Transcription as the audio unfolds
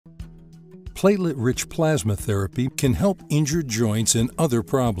Platelet-rich plasma therapy can help injured joints and other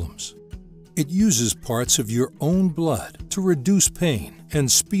problems. It uses parts of your own blood to reduce pain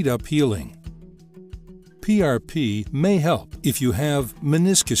and speed up healing. PRP may help if you have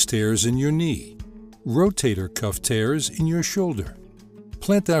meniscus tears in your knee, rotator cuff tears in your shoulder,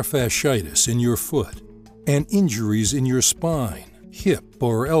 plantar fasciitis in your foot, and injuries in your spine, hip,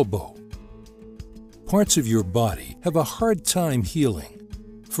 or elbow. Parts of your body have a hard time healing.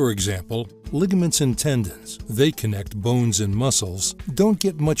 For example, ligaments and tendons, they connect bones and muscles, don't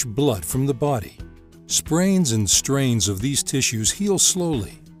get much blood from the body. Sprains and strains of these tissues heal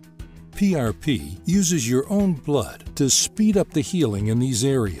slowly. PRP uses your own blood to speed up the healing in these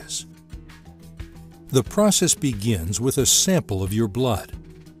areas. The process begins with a sample of your blood.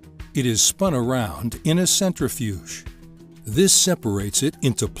 It is spun around in a centrifuge. This separates it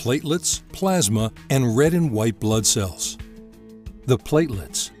into platelets, plasma, and red and white blood cells. The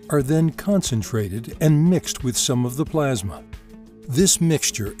platelets are then concentrated and mixed with some of the plasma. This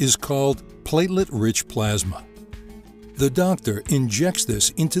mixture is called platelet-rich plasma. The doctor injects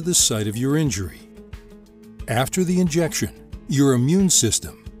this into the site of your injury. After the injection, your immune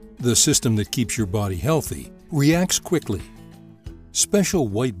system, the system that keeps your body healthy, reacts quickly. Special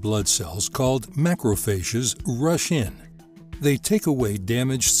white blood cells called macrophages rush in. They take away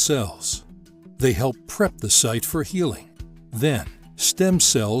damaged cells. They help prep the site for healing. Then, stem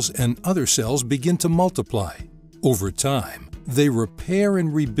cells and other cells begin to multiply. Over time, they repair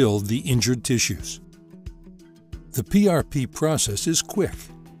and rebuild the injured tissues. The PRP process is quick.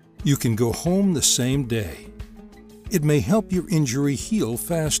 You can go home the same day. It may help your injury heal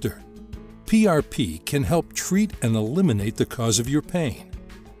faster. PRP can help treat and eliminate the cause of your pain.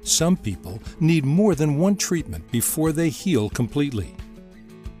 Some people need more than one treatment before they heal completely.